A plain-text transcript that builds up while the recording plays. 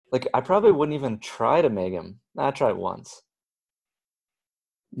Like, I probably wouldn't even try to make him. Nah, I tried once.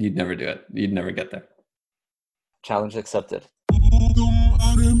 You'd never do it. You'd never get there. Challenge accepted.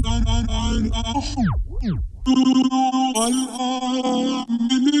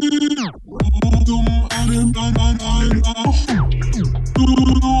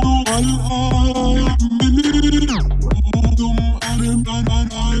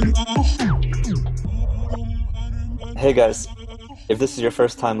 Hey guys, if this is your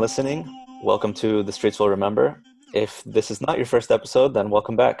first time listening, welcome to The Streets Will Remember. If this is not your first episode, then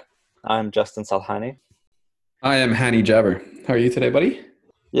welcome back. I'm Justin Salhani. I am Hanny Jabber. How are you today, buddy?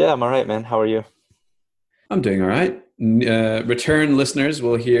 Yeah, I'm all right, man. How are you? I'm doing all right. Return listeners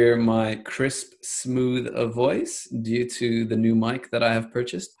will hear my crisp, smooth voice due to the new mic that I have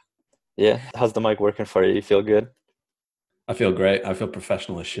purchased. Yeah, how's the mic working for you? You feel good? I feel great. I feel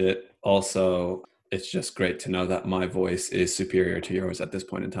professional as shit. Also, it's just great to know that my voice is superior to yours at this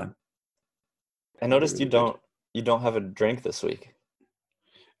point in time. I Really, noticed you really good. don't have a drink this week.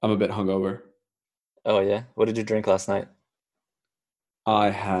 I'm a bit hungover. Oh yeah? What did you drink last night? I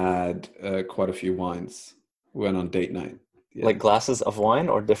had quite a few wines. Went on date night. Like Yeah. glasses of wine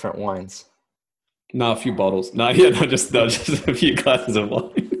or different wines? No, a few bottles. No, yeah, just a few glasses of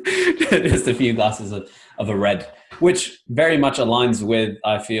wine. Just a few glasses of a red, which very much aligns with,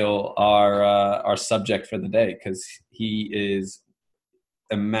 I feel, our subject for the day, because he is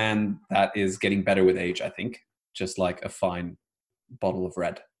a man that is getting better with age, I think, just like a fine bottle of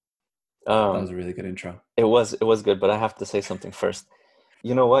red. That was Um, a really good intro. it was good, but I have to say something first.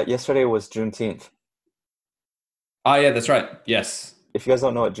 You know what? Yesterday was Juneteenth. Ah, yeah, that's right. Yes. If you guys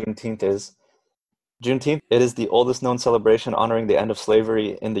don't know what Juneteenth, it is the oldest known celebration honoring the end of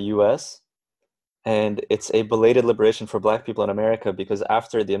slavery in the US. And it's a belated liberation for Black people in America because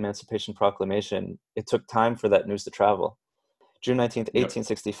after the Emancipation Proclamation, it took time for that news to travel. June 19th, Yep.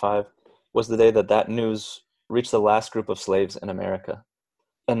 1865 was the day that that news reached the last group of slaves in America.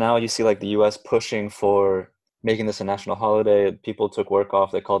 And now you see like the US pushing for making this a national holiday. People took work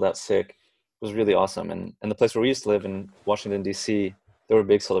off, they called out sick. It was really awesome. And the place where we used to live in Washington, D.C., there were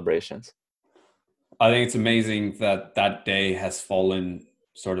big celebrations. I think it's amazing that that day has fallen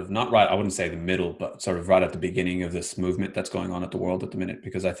sort of not right, I wouldn't say the middle, but sort of right at the beginning of this movement that's going on at the world at the minute,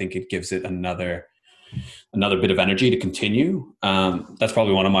 because I think it gives it another bit of energy to continue. That's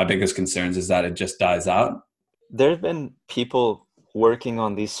probably one of my biggest concerns, is that it just dies out. There have been people working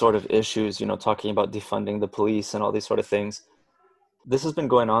on these sort of issues, talking about defunding the police and all these sort of things. This has been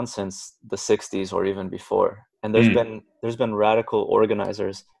going on since the 60s or even before. And there's Mm. been there's been radical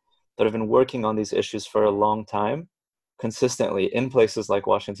organizers that have been working on these issues for a long time, consistently in places like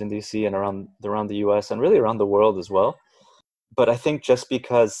Washington, D.C. and around the US and really around the world as well. But I think just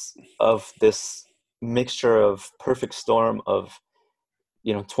because of this mixture of perfect storm of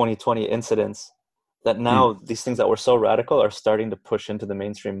 2020 incidents, that now Mm. these things that were so radical are starting to push into the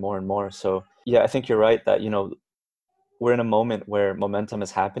mainstream more and more. So yeah, I think you're right that we're in a moment where momentum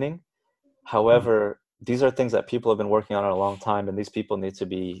is happening. Mm. However, these are things that people have been working on a long time, and these people need to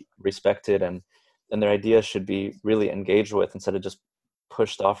be respected, and their ideas should be really engaged with instead of just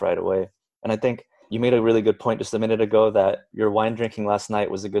pushed off right away. And I think you made a really good point just a minute ago that your wine drinking last night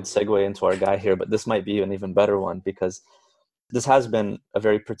was a good segue into our guy here, but this might be an even better one because this has been a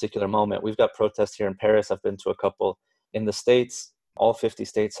very particular moment. We've got protests here in Paris. I've been to a couple in the States. All 50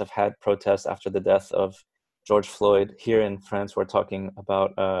 states have had protests after the death of George Floyd. Here in France, we're talking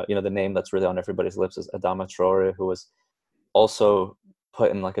about, the name that's really on everybody's lips is Adama Traore, who was also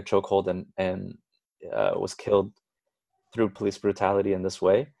put in like a chokehold and was killed through police brutality in this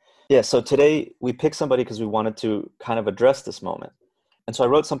way. Yeah, so today we picked somebody because we wanted to kind of address this moment. And so I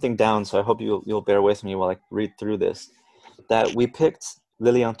wrote something down, so I hope you'll bear with me while I read through this. That we picked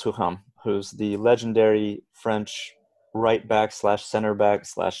Lilian Thuram, who's the legendary French right back slash center back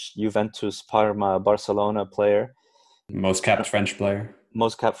slash Juventus Parma Barcelona player, Most capped French player.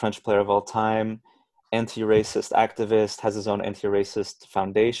 most capped French player of all time, anti-racist activist, has his own anti-racist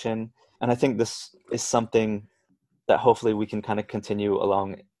foundation. And I think this is something that hopefully we can kind of continue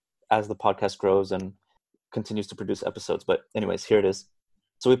along as the podcast grows and continues to produce episodes. But anyways, here it is.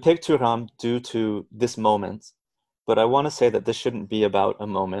 So we picked Thuram due to this moment, but I want to say that this shouldn't be about a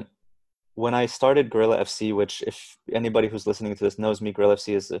moment. When I started Gorilla FC, which if anybody who's listening to this knows me, Gorilla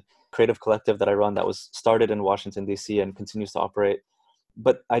FC is a creative collective that I run that was started in Washington, D.C. and continues to operate.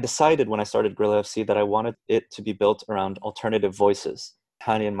 But I decided when I started Gorilla FC that I wanted it to be built around alternative voices.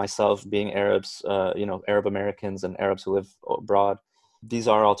 Hani and myself being Arabs, Arab Americans and Arabs who live abroad, these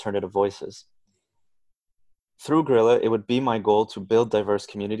are alternative voices. Through Gorilla, it would be my goal to build diverse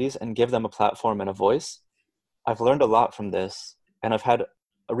communities and give them a platform and a voice. I've learned a lot from this, and I've had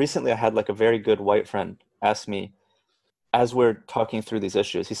recently I had like a very good white friend ask me, as we're talking through these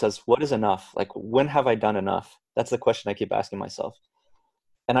issues, he says, what is enough? Like, when have I done enough? That's the question I keep asking myself.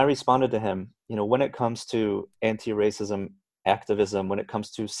 And I responded to him, when it comes to anti-racism activism, when it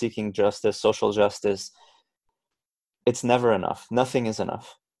comes to seeking justice, social justice, it's never enough. Nothing is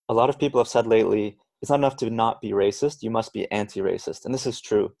enough. A lot of people have said lately, it's not enough to not be racist, you must be anti-racist. And this is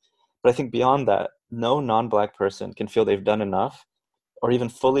true. But I think beyond that, no non-Black person can feel they've done enough or even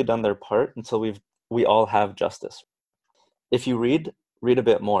fully done their part until we all have justice. If you read a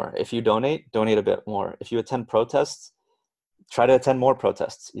bit more. If you donate a bit more. If you attend protests, try to attend more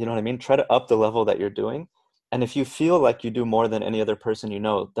protests. You know what I mean? Try to up the level that you're doing. And if you feel like you do more than any other person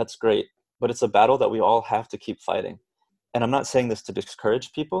that's great. But it's a battle that we all have to keep fighting. And I'm not saying this to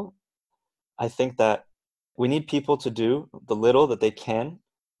discourage people. I think that we need people to do the little that they can,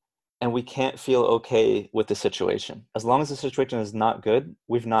 and we can't feel okay with the situation. As long as the situation is not good,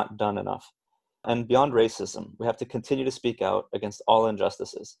 we've not done enough. And beyond racism, we have to continue to speak out against all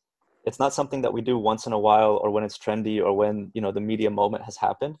injustices. It's not something that we do once in a while or when it's trendy or when, the media moment has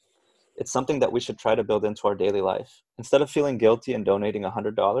happened. It's something that we should try to build into our daily life. Instead of feeling guilty and donating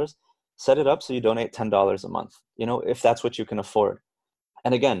 $100, set it up so you donate $10 a month, if that's what you can afford.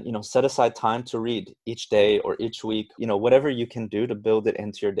 And again, set aside time to read each day or each week, whatever you can do to build it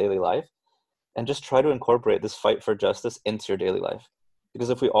into your daily life, and just try to incorporate this fight for justice into your daily life. Because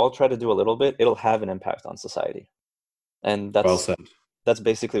if we all try to do a little bit, it'll have an impact on society. And Well said. that's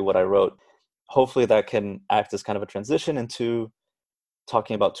basically what I wrote. Hopefully that can act as kind of a transition into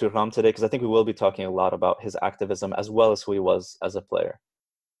talking about Thuram today, because I think we will be talking a lot about his activism as well as who he was as a player.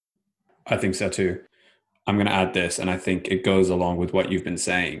 I think so too. I'm going to add this, and I think it goes along with what you've been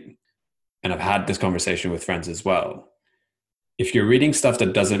saying. And I've had this conversation with friends as well. If you're reading stuff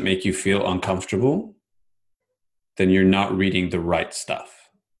that doesn't make you feel uncomfortable, then you're not reading the right stuff.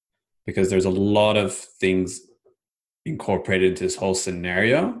 Because there's a lot of things incorporated into this whole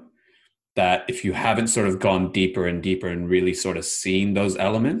scenario that if you haven't sort of gone deeper and deeper and really sort of seen those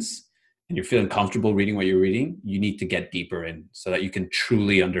elements, and you're feeling comfortable reading what you're reading, you need to get deeper in so that you can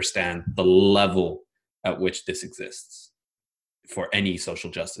truly understand the level at which this exists for any social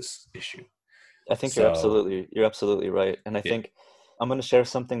justice issue. I think you're absolutely right. And I think I'm going to share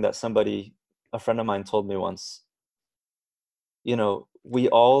something that a friend of mine told me once. We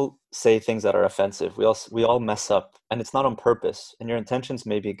all say things that are offensive. We all mess up, and it's not on purpose, and your intentions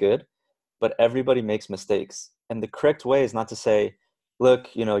may be good, but everybody makes mistakes. And the correct way is not to say, look,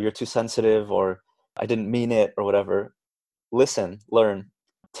 you're too sensitive, or I didn't mean it, or whatever. Listen, learn,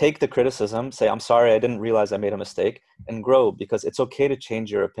 take the criticism, say, I'm sorry, I didn't realize I made a mistake, and grow, because it's okay to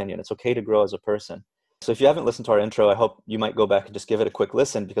change your opinion. It's okay to grow as a person. So if you haven't listened to our intro, I hope you might go back and just give it a quick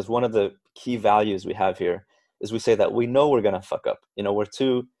listen, because one of the key values we have here is we say that we know we're going to fuck up. We're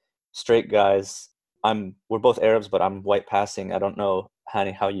two straight guys. We're both Arabs, but I'm white passing. I don't know,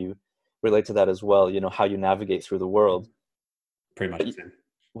 Hani, how you relate to that as well, how you navigate through the world. Pretty much the same.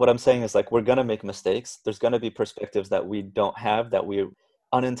 What I'm saying is, like, we're going to make mistakes. There's going to be perspectives that we don't have, that we're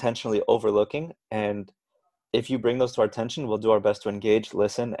unintentionally overlooking. And if you bring those to our attention, we'll do our best to engage,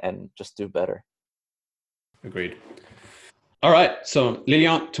 listen, and just do better. Agreed. All right. So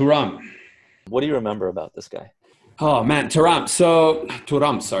Lilian Thuram. What do you remember about this guy? Oh man, Thuram.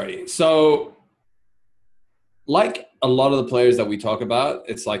 So like a lot of the players that we talk about,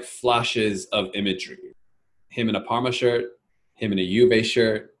 it's like flashes of imagery. Him in a Parma shirt, him in a Juve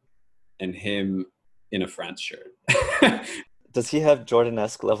shirt, and him in a France shirt. Does he have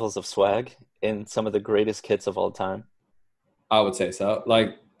Jordan-esque levels of swag in some of the greatest kits of all time? I would say so.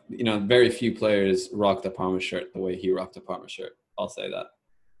 Like, very few players rock the Parma shirt the way he rocked the Parma shirt. I'll say that.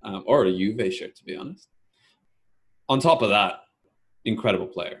 Or a Juve shirt, to be honest. On top of that, incredible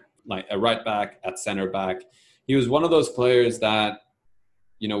player. Like a right back, at center back. He was one of those players that,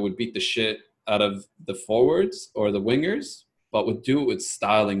 would beat the shit out of the forwards or the wingers, but would do it with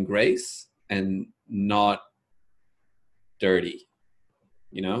style and grace and not dirty.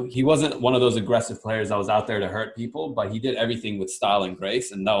 He wasn't one of those aggressive players that was out there to hurt people, but he did everything with style and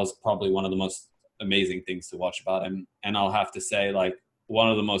grace. And that was probably one of the most amazing things to watch about him. And I'll have to say, like, one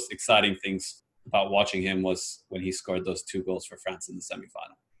of the most exciting things about watching him was when he scored those 2 goals for France in the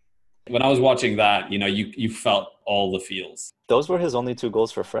semifinal. When I was watching that, you felt all the feels. Those were his only 2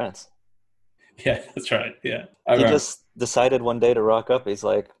 goals for France. Yeah, that's right. Yeah. He just decided one day to rock up. He's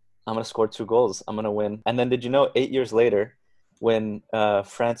like, I'm going to score 2 goals. I'm going to win. And then did you know 8 years later, when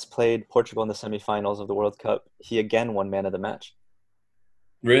France played Portugal in the semifinals of the World Cup, he again won man of the match.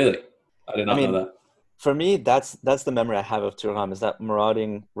 Really? I did not know that. For me, that's the memory I have of Thuram, is that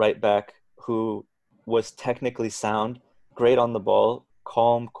marauding right back who was technically sound, great on the ball,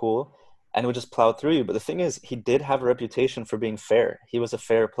 calm, cool, and would just plow through you. But the thing is, he did have a reputation for being fair. He was a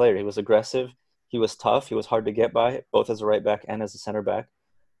fair player. He was aggressive. He was tough. He was hard to get by, both as a right back and as a center back.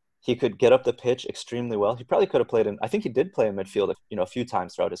 He could get up the pitch extremely well. He probably could have played in. I think he did play in midfield, a few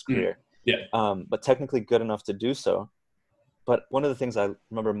times throughout his career. Yeah. But technically good enough to do so. But one of the things I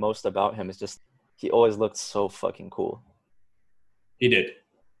remember most about him is just he always looked so fucking cool. He did.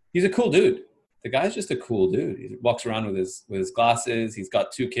 He's a cool dude. The guy's just a cool dude. He walks around with his glasses. He's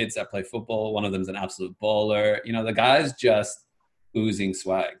got 2 kids that play football. One of them's an absolute baller. The guy's just oozing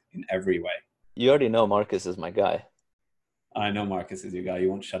swag in every way. You already know Marcus is my guy. I know Marcus is your guy. You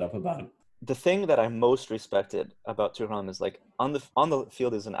won't shut up about him. The thing that I most respected about Thuram is like on the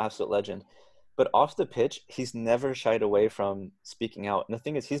field is an absolute legend, but off the pitch he's never shied away from speaking out. And the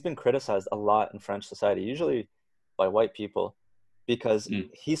thing is, he's been criticized a lot in French society, usually by white people, because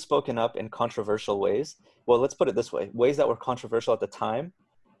he's spoken up in controversial ways. Well, let's put it this way: ways that were controversial at the time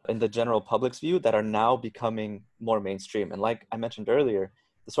in the general public's view that are now becoming more mainstream. And like I mentioned earlier,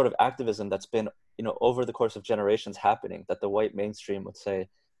 the sort of activism that's been over the course of generations happening, that the white mainstream would say,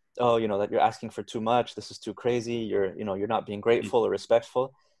 oh, that you're asking for too much, this is too crazy, you're not being grateful or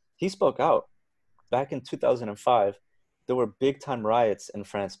respectful. He spoke out. Back in 2005, there were big time riots in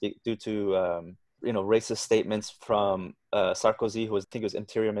France due to racist statements from Sarkozy, who I think was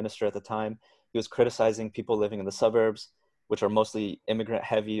interior minister at the time. He was criticizing people living in the suburbs, which are mostly immigrant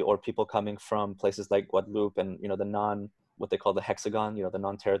heavy, or people coming from places like Guadeloupe and what they call the hexagon, the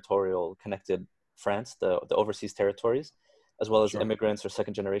non-territorial connected France, the overseas territories, as well as immigrants or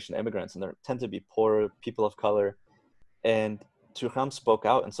second generation immigrants. And there tend to be poor people of color. And Thuram spoke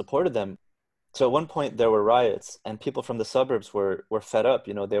out and supported them. So at one point there were riots, and people from the suburbs were fed up.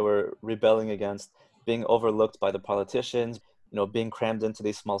 They were rebelling against being overlooked by the politicians, being crammed into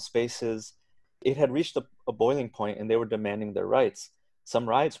these small spaces. It had reached a boiling point, and they were demanding their rights. Some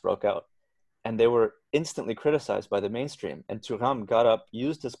riots broke out, and they were instantly criticized by the mainstream. And Thuram got up,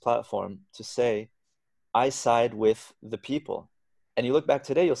 used his platform to say, I side with the people. And you look back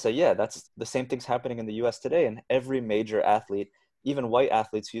today, you'll say, yeah, that's the same thing's happening in the US today. And every major athlete, even white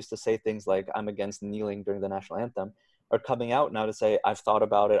athletes who used to say things like, I'm against kneeling during the national anthem, are coming out now to say, I've thought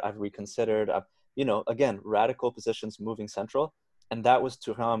about it, I've reconsidered, again, radical positions moving central. And that was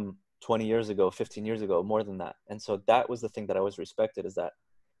Thuram 20 years ago, 15 years ago, more than that. And so that was the thing that I always respected, is that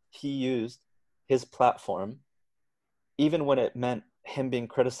he used his platform, even when it meant him being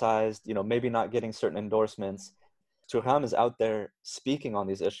criticized, maybe not getting certain endorsements. Thuram is out there speaking on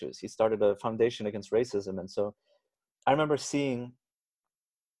these issues. He started a foundation against racism. And so I remember seeing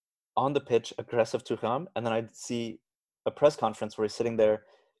on the pitch aggressive Thuram, and then I'd see a press conference where he's sitting there,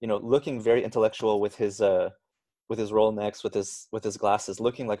 looking very intellectual with his Rolex, with his glasses,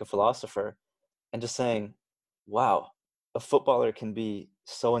 looking like a philosopher, and just saying, wow, a footballer can be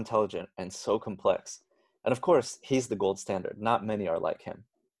so intelligent and so complex. And of course, he's the gold standard. Not many are like him.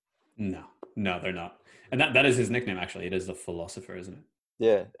 No, they're not. And that is his nickname, actually. It is the philosopher, isn't it?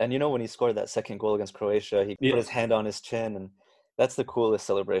 Yeah. And when he scored that second goal against Croatia, he put his hand on his chin, and that's the coolest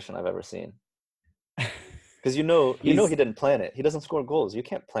celebration I've ever seen. Because he didn't plan it. He doesn't score goals. You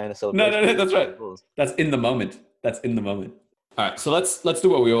can't plan a celebration. No, that's right. That's in the moment. All right, so let's do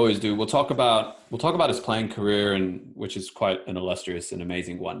what we always do. We'll talk about his playing career, and which is quite an illustrious and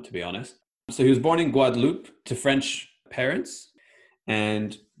amazing one, to be honest. So he was born in Guadeloupe to French parents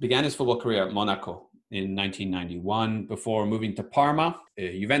and began his football career at Monaco in 1991 before moving to Parma,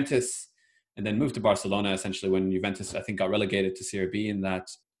 Juventus, and then moved to Barcelona essentially when Juventus, I think, got relegated to Serie B in that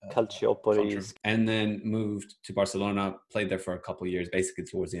Calciopoli. And then moved to Barcelona, played there for a couple of years, basically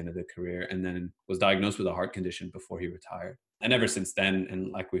towards the end of the career, and then was diagnosed with a heart condition before he retired. And ever since then,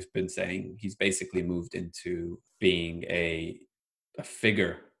 and like we've been saying, he's basically moved into being a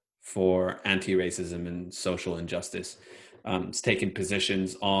figure for anti-racism and social injustice. He's taken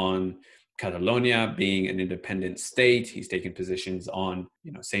positions on Catalonia being an independent state. He's taken positions on,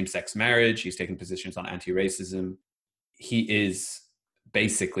 same-sex marriage. He's taken positions on anti-racism. He is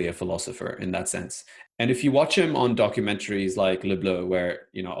basically a philosopher in that sense. And if you watch him on documentaries like Le Bleu, where,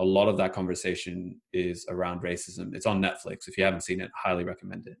 a lot of that conversation is around racism, it's on Netflix. If you haven't seen it, highly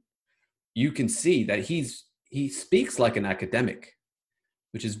recommend it. You can see that he speaks like an academic,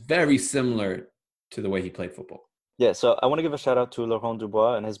 which is very similar to the way he played football. Yeah, so I want to give a shout out to Laurent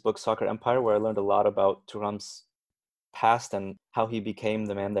Dubois and his book Soccer Empire, where I learned a lot about Thuram's past and how he became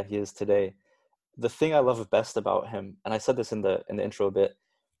the man that he is today. The thing I love best about him, and I said this in the intro a bit,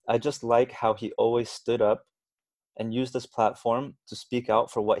 I just like how he always stood up and used this platform to speak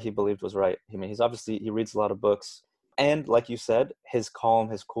out for what he believed was right. I mean, he reads a lot of books, and like you said, his calm,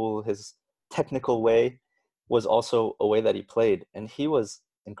 his cool, his technical way was also a way that he played. And he was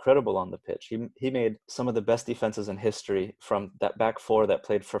incredible on the pitch. He made some of the best defenses in history, from that back four that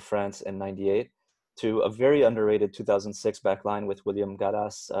played for France in 98 to a very underrated 2006 back line with William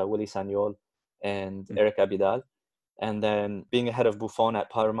Gallas, Willy Sagnol, and Eric Abidal. And then being ahead of Buffon at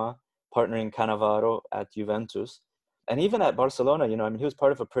Parma, partnering Cannavaro at Juventus. And even at Barcelona, you know, I mean, he was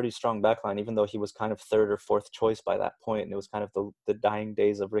part of a pretty strong backline, even though he was kind of third or fourth choice by that point. And it was kind of the dying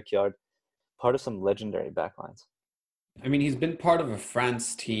days of Ricciard, part of some legendary backlines. I mean, he's been part of a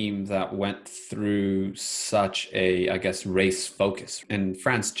France team that went through such a, I guess, race focus. And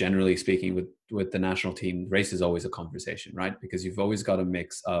France, generally speaking, with the national team, race is always a conversation, right? Because you've always got a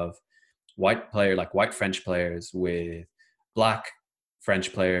mix of white French players with black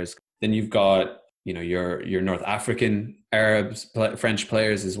French players. Then you've got, you know, your North African Arabs, French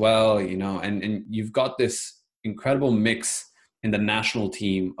players as well, you know, and you've got this incredible mix in the national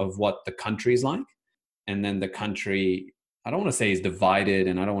team of what the country's like. And then the country, I don't want to say is divided,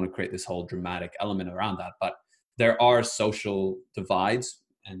 and I don't want to create this whole dramatic element around that, but there are social divides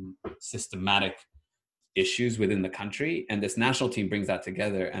and systematic issues within the country. And this national team brings that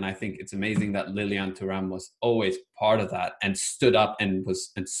together. And I think it's amazing that Lilian Thuram was always part of that and stood up and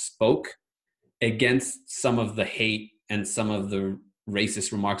spoke against some of the hate and some of the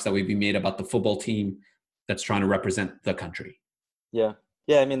racist remarks that would be made about the football team that's trying to represent the country. Yeah.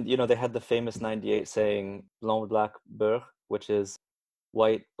 Yeah, I mean, you know, they had the famous 98 saying blanc, black, beurre, which is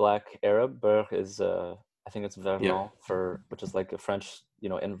white, black, Arab. Beurre is, I think it's vert blanc, which is like a French, you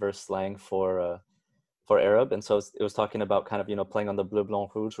know, inverse slang for Arab. And so it was talking about kind of, you know, playing on the bleu,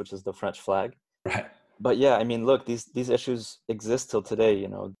 blanc, rouge, which is the French flag. Right. But yeah, I mean, look, these issues exist till today. You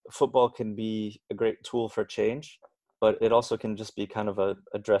know, football can be a great tool for change, but it also can just be kind of a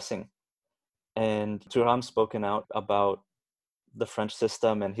dressing. And Thuram's spoken out about the French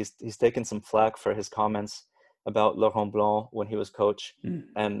system, and he's taken some flack for his comments about Laurent Blanc when he was coach.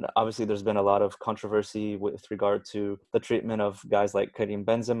 And obviously there's been a lot of controversy with regard to the treatment of guys like Karim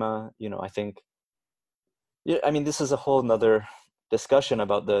Benzema. You know, I think, yeah, I mean, this is a whole nother discussion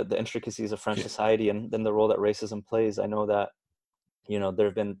about the intricacies of French society and then the role that racism plays. I know that, you know, there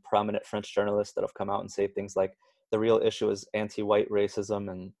have been prominent French journalists that have come out and say things like the real issue is anti-white racism,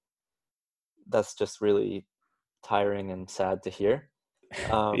 and that's just really tiring and sad to hear.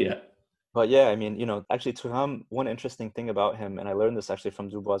 But yeah, I mean, you know, actually Thuram, one interesting thing about him, and I learned this actually from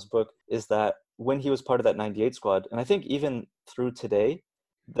Dubois' book, is that when he was part of that 98 squad, and I think even through today,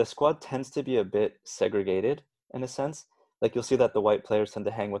 the squad tends to be a bit segregated in a sense. Like you'll see that the white players tend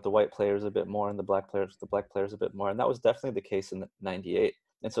to hang with the white players a bit more and the black players a bit more. And that was definitely the case in the 98.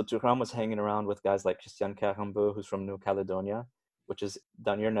 And so Thuram was hanging around with guys like Christian Carambeu, who's from New Caledonia, which is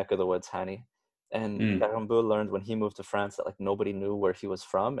down your neck of the woods, Hani. And Carambeu learned when he moved to France that like nobody knew where he was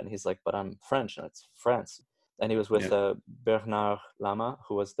from. And he's like, but I'm French and it's France. And he was with Bernard Lama,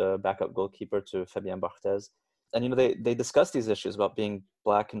 who was the backup goalkeeper to Fabien Barthez. And, you know, they discussed these issues about being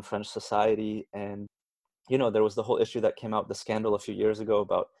black in French society. And, you know, there was the whole issue that came out, the scandal a few years ago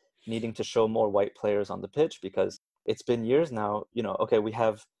about needing to show more white players on the pitch, because it's been years now, you know, okay, we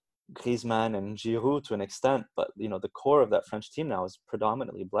have Griezmann and Giroud to an extent, but, you know, the core of that French team now is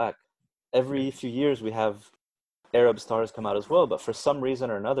predominantly black. Every few years we have Arab stars come out as well, but for some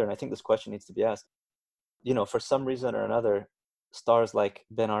reason or another, and I think this question needs to be asked, you know, for some reason or another, stars like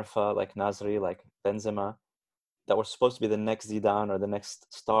Ben Arfa, like Nasri, like Benzema, that were supposed to be the next Zidane or the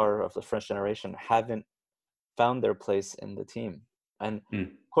next star of the French generation, haven't found their place in the team. And of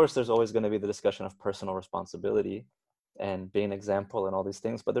course, there's always going to be the discussion of personal responsibility and being an example and all these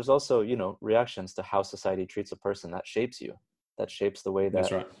things, but there's also, you know, reactions to how society treats a person that shapes you, that shapes the way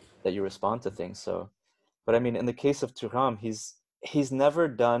that that you respond to things. So, but I mean, in the case of Thuram, he's never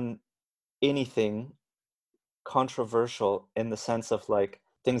done anything controversial in the sense of like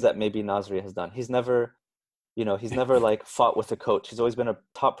things that maybe Nasri has done. He's never, you know, he's never like fought with a coach. He's always been a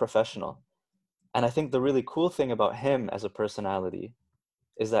top professional. And I think the really cool thing about him as a personality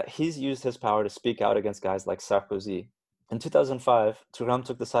is that he's used his power to speak out against guys like Sarkozy. In 2005, Thuram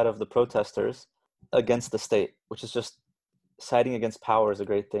took the side of the protesters against the state, which is just siding against power is a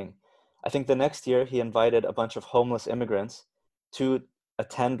great thing. I think the next year he invited a bunch of homeless immigrants to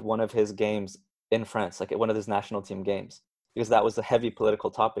attend one of his games in France, like at one of his national team games, because that was a heavy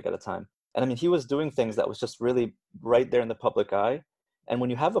political topic at the time. And I mean, he was doing things that was just really right there in the public eye. And when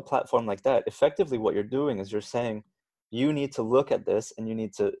you have a platform like that, effectively what you're doing is you're saying, you need to look at this and you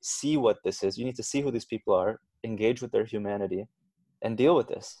need to see what this is. You need to see who these people are, engage with their humanity and deal with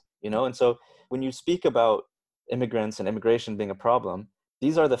this, you know? And so when you speak about immigrants and immigration being a problem,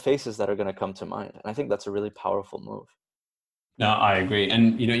 these are the faces that are going to come to mind. And I think that's a really powerful move. No, I agree.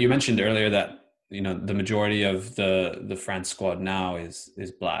 And, you know, you mentioned earlier that the majority of the France squad now is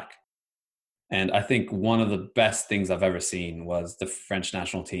black. And I think one of the best things I've ever seen was the French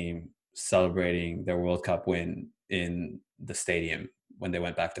national team celebrating their World Cup win in the stadium when they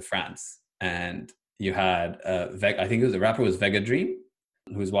went back to France. And you had, I think it was the rapper was Vega Dream,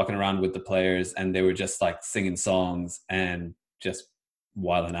 who was walking around with the players, and they were just like singing songs and just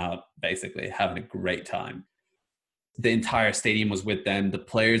wilding out, basically having a great time. The entire stadium was with them. The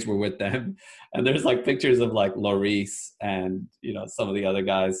players were with them. And there's like pictures of like Lloris and, some of the other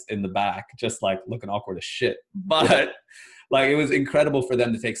guys in the back, just like looking awkward as shit. But like, it was incredible for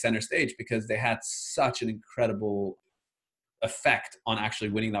them to take center stage because they had such an incredible effect on actually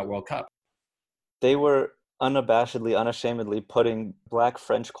winning that World Cup. They were unabashedly, unashamedly putting Black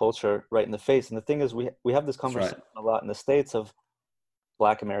French culture right in the face. And the thing is, we have this conversation a lot in the States of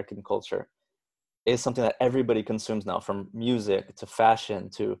Black American culture is something that everybody consumes now, from music to fashion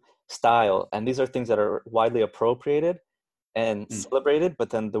to style. And these are things that are widely appropriated and celebrated,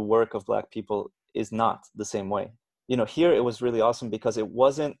 but then the work of Black people is not the same way. Here it was really awesome because it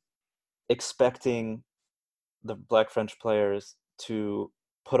wasn't expecting the Black French players to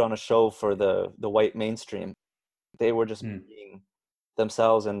put on a show for the white mainstream. They were just being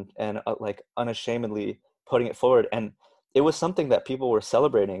themselves and like unashamedly putting it forward. And it was something that people were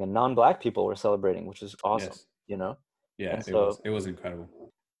celebrating and non-Black people were celebrating, which is awesome, Yeah, and so, it was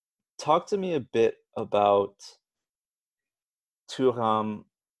incredible. Talk to me a bit about Thuram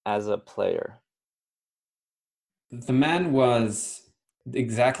as a player. The man was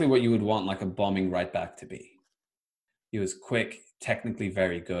exactly what you would want like a bombing right back to be. He was quick, technically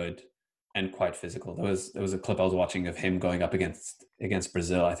very good, and quite physical. There was a clip I was watching of him going up against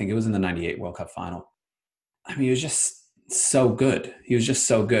Brazil. I think it was in the '98 World Cup final. I mean, he was just so good. He was just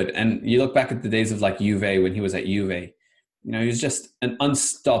so good. And you look back at the days of like Juve, when he was at Juve, he was just an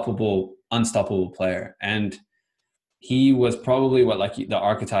unstoppable player. And he was probably the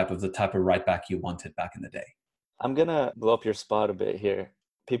archetype of the type of right back you wanted back in the day. I'm going to blow up your spot a bit here.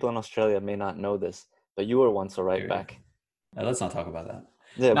 People in Australia may not know this, but you were once a right back. Let's not talk about that.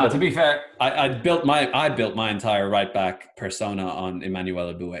 Yeah, no, to be fair, I built my entire right back persona on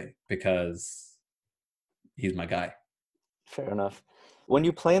Emmanuel Eboué because he's my guy. Fair enough. When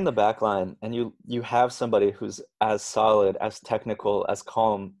you play in the back line and you have somebody who's as solid, as technical, as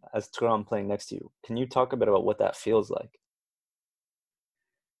calm as Thuram playing next to you, can you talk a bit about what that feels like?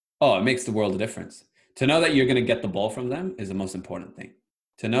 Oh, it makes the world a difference. To know that you're going to get the ball from them is the most important thing.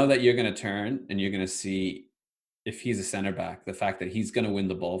 To know that you're going to turn and you're going to see, if he's a center back, the fact that he's going to win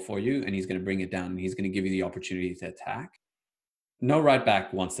the ball for you and he's going to bring it down and he's going to give you the opportunity to attack. No right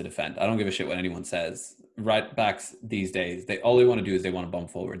back wants to defend. I don't give a shit what anyone says. Right backs these days, all they want to do is they want to bump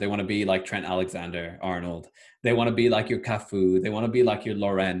forward. They want to be like Trent Alexander-Arnold. They want to be like your Cafu. They want to be like your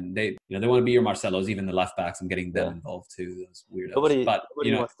Lauren. They want to be your Marcelos, even the left backs. I'm getting them involved too. Those weirdos.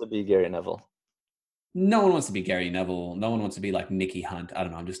 Nobody wants to be Gary Neville. No one wants to be Gary Neville. No one wants to be like Nicky Hunt. I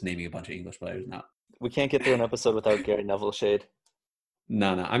don't know. I'm just naming a bunch of English players now. We can't get through an episode without Gary Neville shade.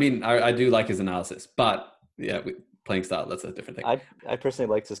 No. I mean, I do like his analysis, but yeah, playing style, that's a different thing. I personally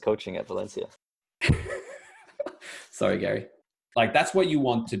liked his coaching at Valencia. Sorry, Gary. Like, that's what you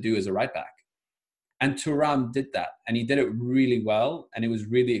want to do as a right back. And Thuram did that, and he did it really well, and it was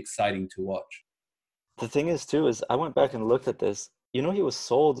really exciting to watch. The thing is, too, is I went back and looked at this. He was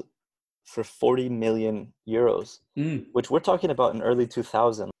sold for 40 million euros, which we're talking about in early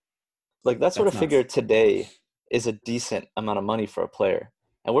 2000. Like, that sort of figure today is a decent amount of money for a player.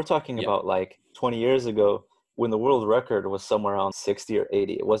 And we're talking about like 20 years ago when the world record was somewhere around 60 or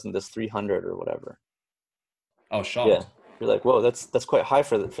 80. It wasn't this 300 or whatever. Oh, shocked. Yeah. You're like, whoa, that's quite high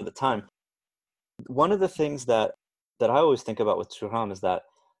for the time. One of the things that I always think about with Thuram is that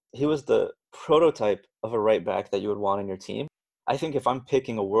he was the prototype of a right back that you would want in your team. I think if I'm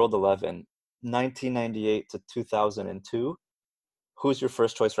picking a World 11, 1998 to 2002, who's your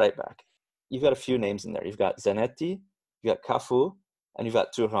first choice right back? You've got a few names in there. You've got Zanetti, you've got Cafu, and you've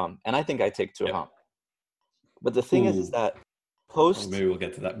got Thuram. And I think I take Thuram. Yep. But the thing is that maybe we'll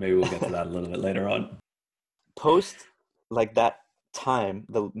get to that. Maybe we'll get to that a little bit later on. Post like that time,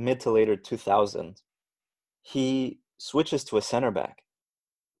 the mid to later 2000s, he switches to a center back.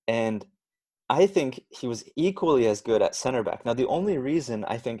 And I think he was equally as good at center back. Now, the only reason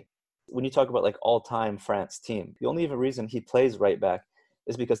I think when you talk about like all-time France team, the only reason he plays right back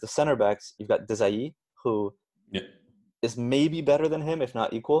is because the center backs, you've got Desailly, who is maybe better than him, if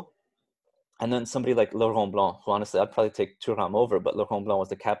not equal. And then somebody like Laurent Blanc, who honestly, I'd probably take Thuram over, but Laurent Blanc was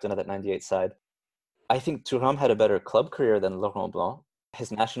the captain of that 98 side. I think Thuram had a better club career than Laurent Blanc.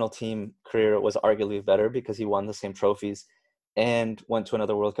 His national team career was arguably better because he won the same trophies and went to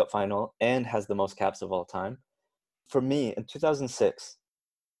another World Cup final and has the most caps of all time. For me, in 2006,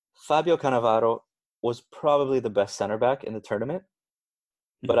 Fabio Cannavaro was probably the best center back in the tournament,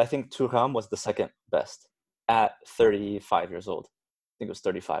 but I think Thuram was the second best at 35 years old. I think it was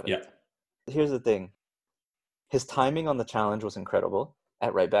 35. Yeah. Here's the thing. His timing on the challenge was incredible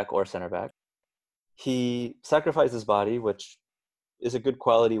at right back or center back. He sacrificed his body, which is a good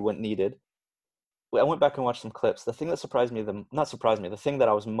quality when needed. I went back and watched some clips. The thing that surprised me, the thing that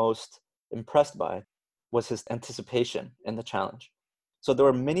I was most impressed by was his anticipation in the challenge. So there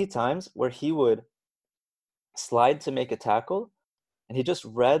were many times where he would slide to make a tackle, and he just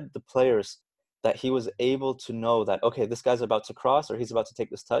read the players that he was able to know that, okay, this guy's about to cross or he's about to take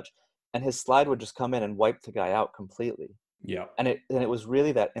this touch, and his slide would just come in and wipe the guy out completely. Yeah. And it was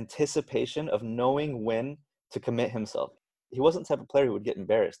really that anticipation of knowing when to commit himself. He wasn't the type of player who would get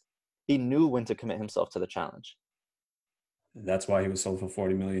embarrassed. He knew when to commit himself to the challenge. That's why he was sold for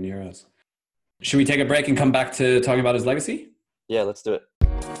 40 million euros. Should we take a break and come back to talking about his legacy? Yeah, let's do it.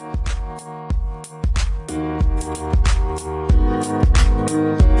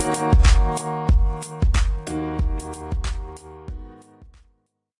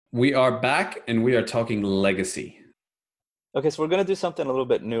 We are back and we are talking legacy. Okay, so we're going to do something a little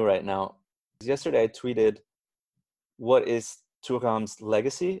bit new right now. Yesterday I tweeted, what is Thuram's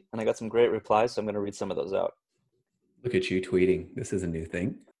legacy? And I got some great replies, so I'm going to read some of those out. Look at you tweeting. This is a new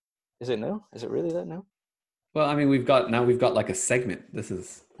thing. Is it new? Is it really that new? Well, I mean, we've got like a segment. This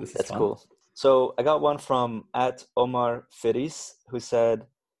is That's fun. Cool. So I got one from @Omar Firis, who said,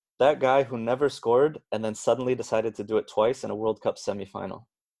 that guy who never scored and then suddenly decided to do it twice in a World Cup semifinal.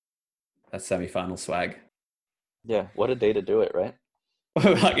 That's semifinal swag. Yeah, what a day to do it, right?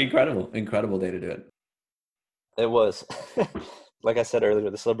 Like incredible day to do it. It was. Like I said earlier,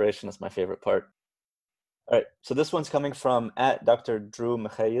 the celebration is my favorite part. All right, so this one's coming from @Dr. Drew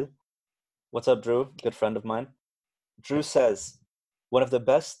Mikhail. What's up, Drew? Good friend of mine. Drew says, one of the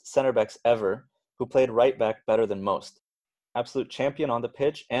best center backs ever who played right back better than most. Absolute champion on the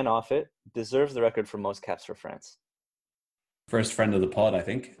pitch and off it. Deserves the record for most caps for France. First friend of the pod, I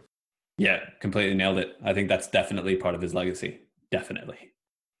think. Yeah, completely nailed it. I think that's definitely part of his legacy. Definitely.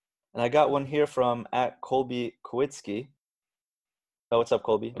 And I got one here from @Colby Kowitsky. Oh, what's up,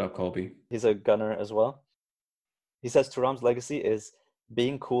 Colby? What up, Colby? He's a gunner as well. He says Thuram's legacy is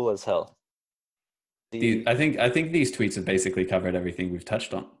being cool as hell. I think these tweets have basically covered everything we've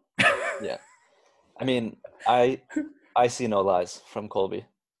touched on. Yeah. I mean, I see no lies from Colby.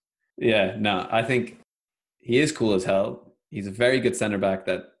 Yeah, no, I think he is cool as hell. He's a very good center back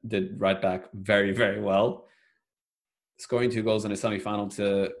that did right back very, very well. Scoring 2 goals in a semi-final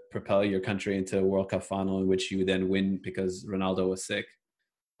to propel your country into a World Cup final in which you then win because Ronaldo was sick,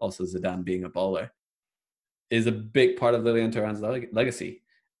 also Zidane being a baller, is a big part of Lilian Thuram's legacy.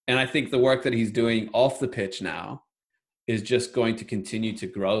 And I think the work that he's doing off the pitch now is just going to continue to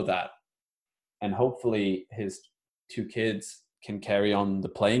grow that. And hopefully his 2 kids can carry on the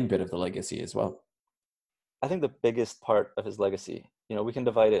playing bit of the legacy as well. I think the biggest part of his legacy, we can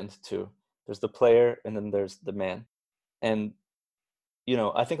divide it into 2. There's the player and then there's the man. And,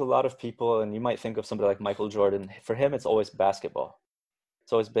 I think a lot of people, and you might think of somebody like Michael Jordan, for him, it's always basketball.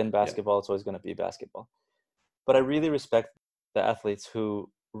 It's always been basketball. Yeah. It's always going to be basketball. But I really respect the athletes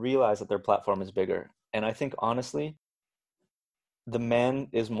who realize that their platform is bigger. And I think, honestly, the man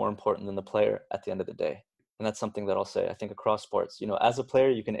is more important than the player at the end of the day. And that's something that I'll say, I think, across sports. As a player,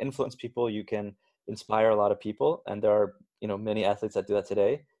 you can influence people, you can inspire a lot of people. And there are, many athletes that do that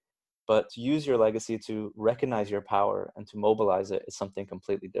today. But to use your legacy to recognize your power and to mobilize it is something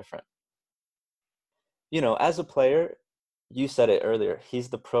completely different. As a player, you said it earlier, he's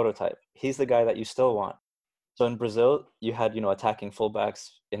the prototype. He's the guy that you still want. So in Brazil, you had, attacking fullbacks.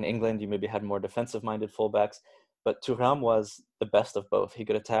 In England, you maybe had more defensive-minded fullbacks. But Thuram was the best of both. He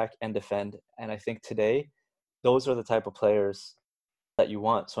could attack and defend. And I think today, those are the type of players that you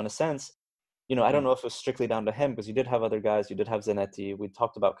want. So in a sense, I don't know if it was strictly down to him because you did have other guys. You did have Zanetti. We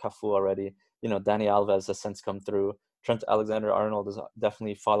talked about Cafu already. Dani Alves has since come through. Trent Alexander-Arnold is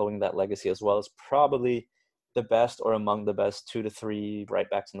definitely following that legacy as well. As probably the best or among the best 2 to 3 right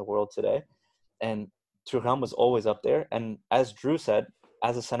backs in the world today. And Thuram was always up there. And as Drew said,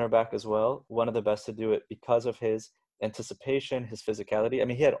 as a center back as well, one of the best to do it because of his anticipation, his physicality. I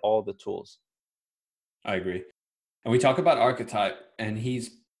mean, he had all the tools. I agree. And we talk about archetype, and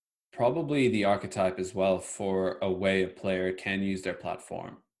he's probably the archetype as well for a way a player can use their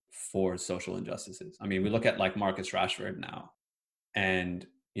platform for social injustices. I mean, we look at like Marcus Rashford now and,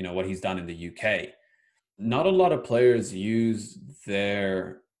 what he's done in the UK. Not a lot of players use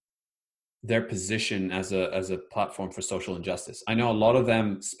their their position as a platform for social injustice. I know a lot of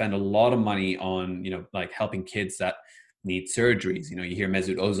them spend a lot of money on, like helping kids that need surgeries. You hear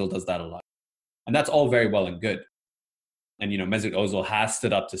Mesut Ozil does that a lot. And that's all very well and good. And, Mesut Ozil has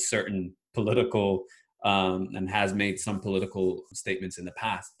stood up to certain political and has made some political statements in the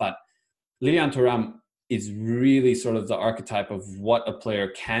past. But Lilian Thuram is really sort of the archetype of what a player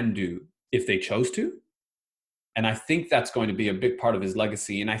can do if they chose to. And I think that's going to be a big part of his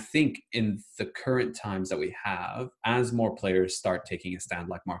legacy. And I think in the current times that we have, as more players start taking a stand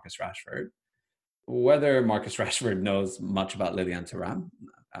like Marcus Rashford, whether Marcus Rashford knows much about Lilian Thuram,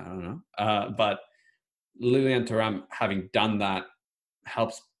 I don't know. But Lilian Thuram, having done that,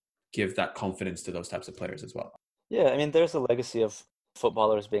 helps give that confidence to those types of players as well. Yeah, I mean, there's a legacy of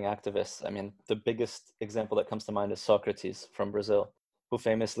footballers being activists. I mean, the biggest example that comes to mind is Socrates from Brazil, who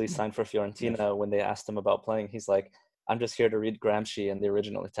famously signed for Fiorentina. Yes. When they asked him about playing, he's like, I'm just here to read Gramsci in the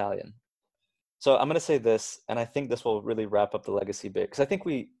original Italian. So I'm going to say this, and I think this will really wrap up the legacy bit, because I think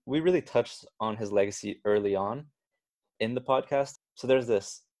we really touched on his legacy early on in the podcast. So there's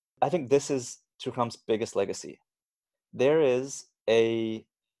this. I think this is Thuram's biggest legacy. There is a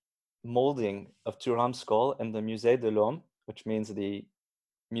molding of Thuram's skull in the Musée de l'Homme, which means the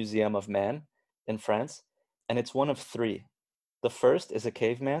Museum of Man in France, and it's one of three. The first is a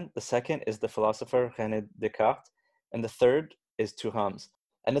caveman, the second is the philosopher René Descartes, and the third is Thuram's.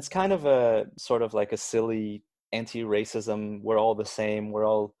 And it's kind of a sort of like a silly anti-racism, we're all the same, we're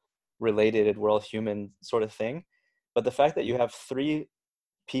all related, we're all human sort of thing. But the fact that you have three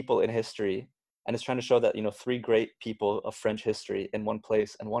people in history, and it's trying to show that, three great people of French history in one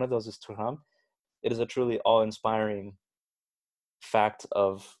place, and one of those is Thuram, it is a truly awe-inspiring fact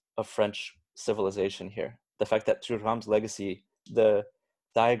of French civilization here. The fact that Thuram's legacy, the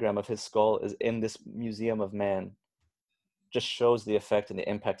diagram of his skull is in this Museum of Man, just shows the effect and the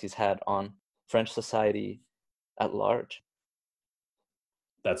impact he's had on French society at large.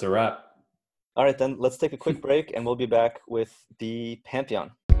 That's a wrap. All right, then let's take a quick break and we'll be back with the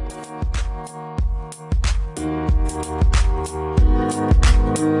Pantheon.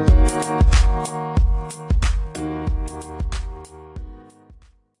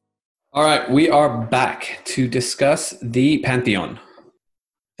 All right, we are back to discuss the Pantheon.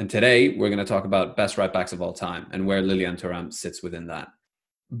 And today we're going to talk about best right backs of all time and where Lilian Thuram sits within that.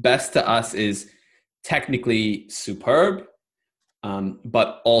 Best to us is technically superb,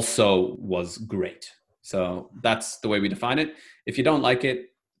 but also was great. So that's the way we define it. If you don't like it,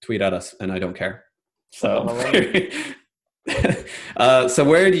 tweet at us and I don't care. So, so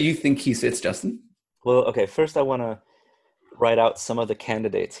where do you think he sits, Justin? Well, okay, first I want to write out some of the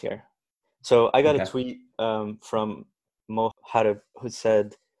candidates here. So I got a tweet from Mo Harib who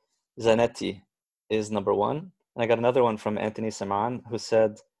said Zanetti is number one. And I got another one from Anthony Saman who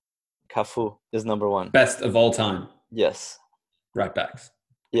said Cafu is number one. Best of all time. Yes. Right backs.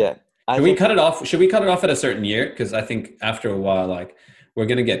 Yeah. Should we cut it off? Should we cut it off at a certain year? Because I think after a while, like, we're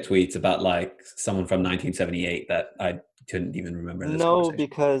going to get tweets about like someone from 1978 that I couldn't even remember. No,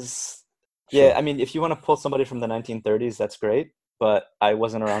 because yeah, I mean, if you want to pull somebody from the 1930s, that's great. But I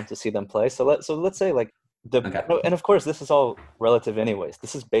wasn't around to see them play. So let's say like and of course this is all relative anyways.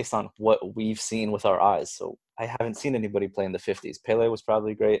 This is based on what we've seen with our eyes. So I haven't seen anybody play in the 50s. Pele was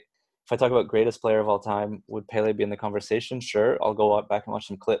probably great. If I talk about greatest player of all time, would Pele be in the conversation? Sure, I'll go back and watch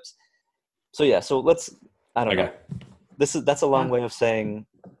some clips. So yeah, so I don't know. That's a long way of saying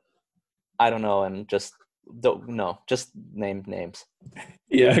I don't know and just name names.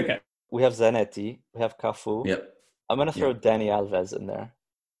 Yeah, okay. We have Zanetti, we have Cafu. Yep. I'm going to throw Dani Alves in there.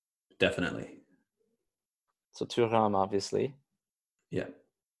 Definitely. So Thuram, obviously. Yeah.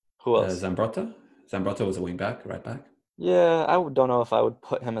 Who else? Zambrotta. Zambrotta was a wing back, right back. Yeah, I don't know if I would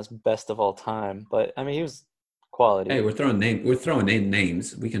put him as best of all time, but I mean he was quality. Hey, we're throwing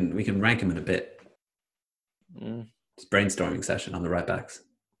names. We can rank him in a bit. It's brainstorming session on the right backs.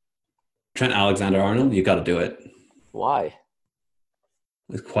 Trent Alexander-Arnold, you got to do it. Why?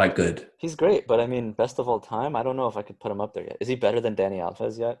 He's quite good. He's great, but I mean, best of all time, I don't know if I could put him up there yet. Is he better than Dani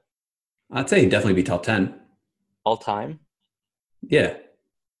Alves yet? I'd say he'd definitely be top 10. All time? Yeah.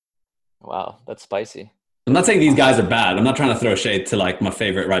 Wow, that's spicy. I'm not saying these guys are bad. I'm not trying to throw shade to like my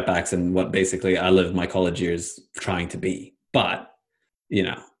favorite right backs and what basically I lived my college years trying to be. But,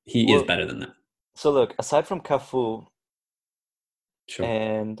 he is better than that. So look, aside from Cafu sure.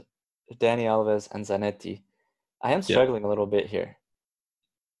 and Dani Alves and Zanetti, I am struggling a little bit here.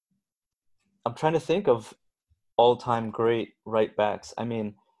 I'm trying to think of all-time great right backs. I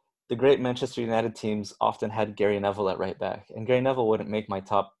mean, the great Manchester United teams often had Gary Neville at right back, and Gary Neville wouldn't make my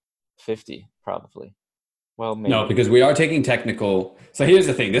top 50 probably. Well, No, maybe. because we are taking technical. So here's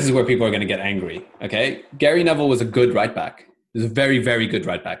the thing. This is where people are going to get angry. Okay. Gary Neville was a good right back. He was a very, very good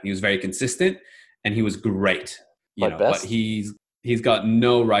right back. He was very consistent and he was great, But but best? he's got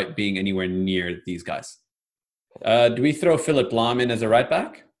no right being anywhere near these guys. Do we throw Philip Lahm in as a right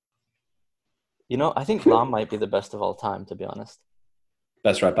back? I think Lam might be the best of all time, to be honest.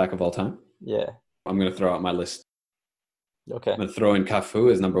 Best right back of all time? Yeah. I'm going to throw out my list. Okay. I'm going to throw in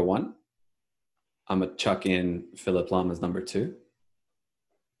Cafu as number 1. I'm going to chuck in Philip Lahm as number 2.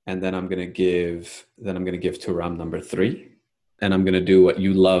 And then I'm going to give Thuram number 3. And I'm going to do what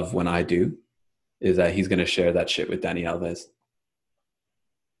you love when I do, is that he's going to share that shit with Dani Alves.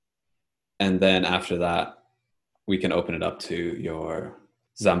 And then after that, we can open it up to your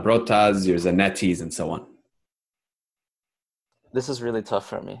Zambrotas, your Zanettis, and so on. This is really tough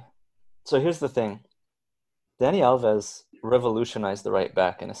for me. So here's the thing. Dani Alves revolutionized the right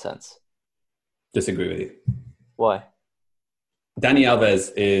back in a sense. Disagree with you. Why? Dani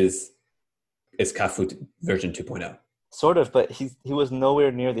Alves is Cafu version 2.0. Sort of, but he was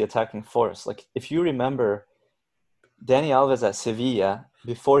nowhere near the attacking force. Like, if you remember, Dani Alves at Sevilla,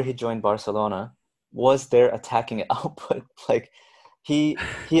 before he joined Barcelona, was their attacking output. Like, he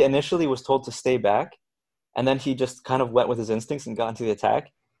initially was told to stay back, and then he just kind of went with his instincts and got into the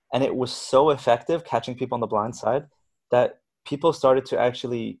attack. And it was so effective catching people on the blind side that people started to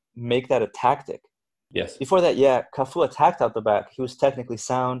actually make that a tactic. Yes. Before that, yeah, Cafu attacked out the back. He was technically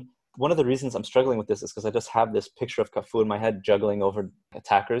sound. One of the reasons I'm struggling with this is because I just have this picture of Cafu in my head juggling over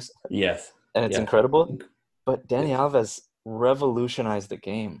attackers. Yes. And it's incredible. But Dani Alves revolutionized the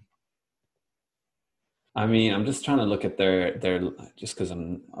game. I mean, I'm just trying to look at their just because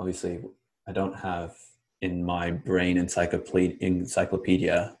I don't have in my brain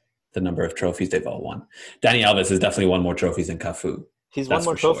encyclopedia the number of trophies they've all won. Dani Alves has definitely won more trophies than Cafu. He's won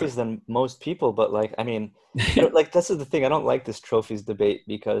more trophies than most people, but this is the thing. I don't like this trophies debate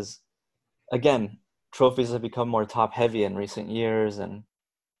because, again, trophies have become more top heavy in recent years, and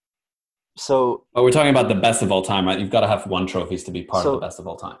so. But we're talking about the best of all time, right? You've got to have won trophies to be part of the best of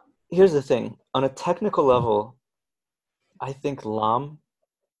all time. Here's the thing: on a technical level, I think Lam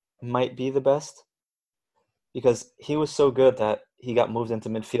might be the best because he was so good that he got moved into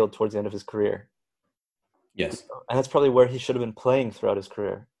midfield towards the end of his career. Yes. And that's probably where he should have been playing throughout his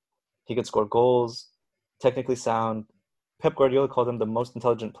career. He could score goals, technically sound. Pep Guardiola called him the most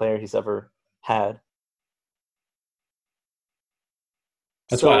intelligent player he's ever had.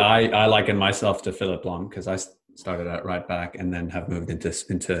 That's why I liken myself to Philip Lahm, because I started at right back and then have moved into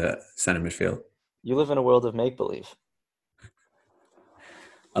center midfield. You live in a world of make-believe.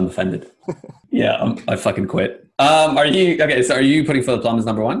 I'm offended. Yeah, I fucking quit. Are you putting Philip Lahm as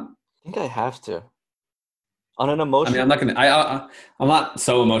number 1? I think I have to. On an emotion. I mean, I'm not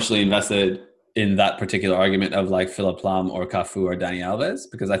so emotionally invested in that particular argument of like Philip Lahm or Cafu or Dani Alves,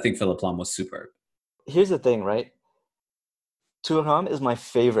 because I think Philip Lahm was superb. Here's the thing, right? Thuram is my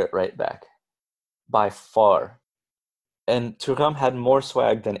favorite right back by far. And Thuram had more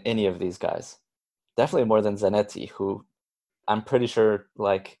swag than any of these guys. Definitely more than Zanetti, who I'm pretty sure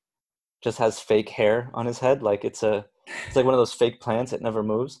just has fake hair on his head. Like it's like one of those fake plants. It never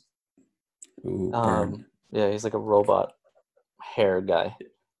moves. Ooh, burn. Yeah, he's like a robot hair guy.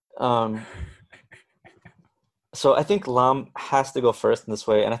 So I think Lam has to go first in this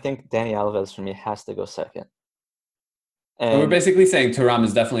way, and I think Dani Alves for me has to go second. And we're basically saying Thuram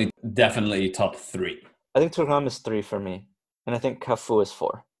is definitely top 3. I think Thuram is 3 for me, and I think Cafu is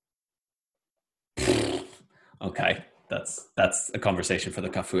 4. Okay, that's a conversation for the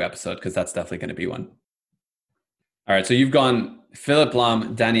Cafu episode, because that's definitely going to be one. All right, so you've gone Philip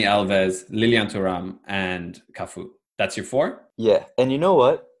Lahm, Dani Alves, Lilian Thuram, and Cafu. That's your 4? Yeah, and you know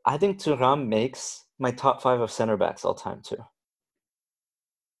what? I think Thuram makes my top 5 of center backs all time too.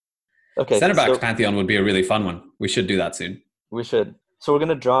 Okay, center backs pantheon would be a really fun one. We should do that soon. We should. So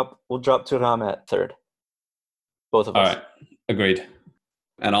we'll drop Thuram at 3rd. Both of us. All right, agreed.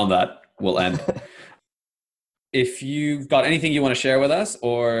 And on that, we'll end. If you've got anything you want to share with us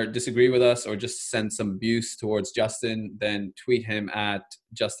or disagree with us or just send some abuse towards Justin, then tweet him at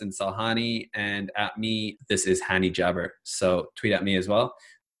Justin Salhani and at me. This is Hani Jabber. So tweet at me as well.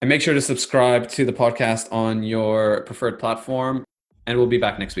 And make sure to subscribe to the podcast on your preferred platform. And we'll be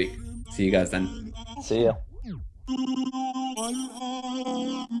back next week. See you guys then. See ya.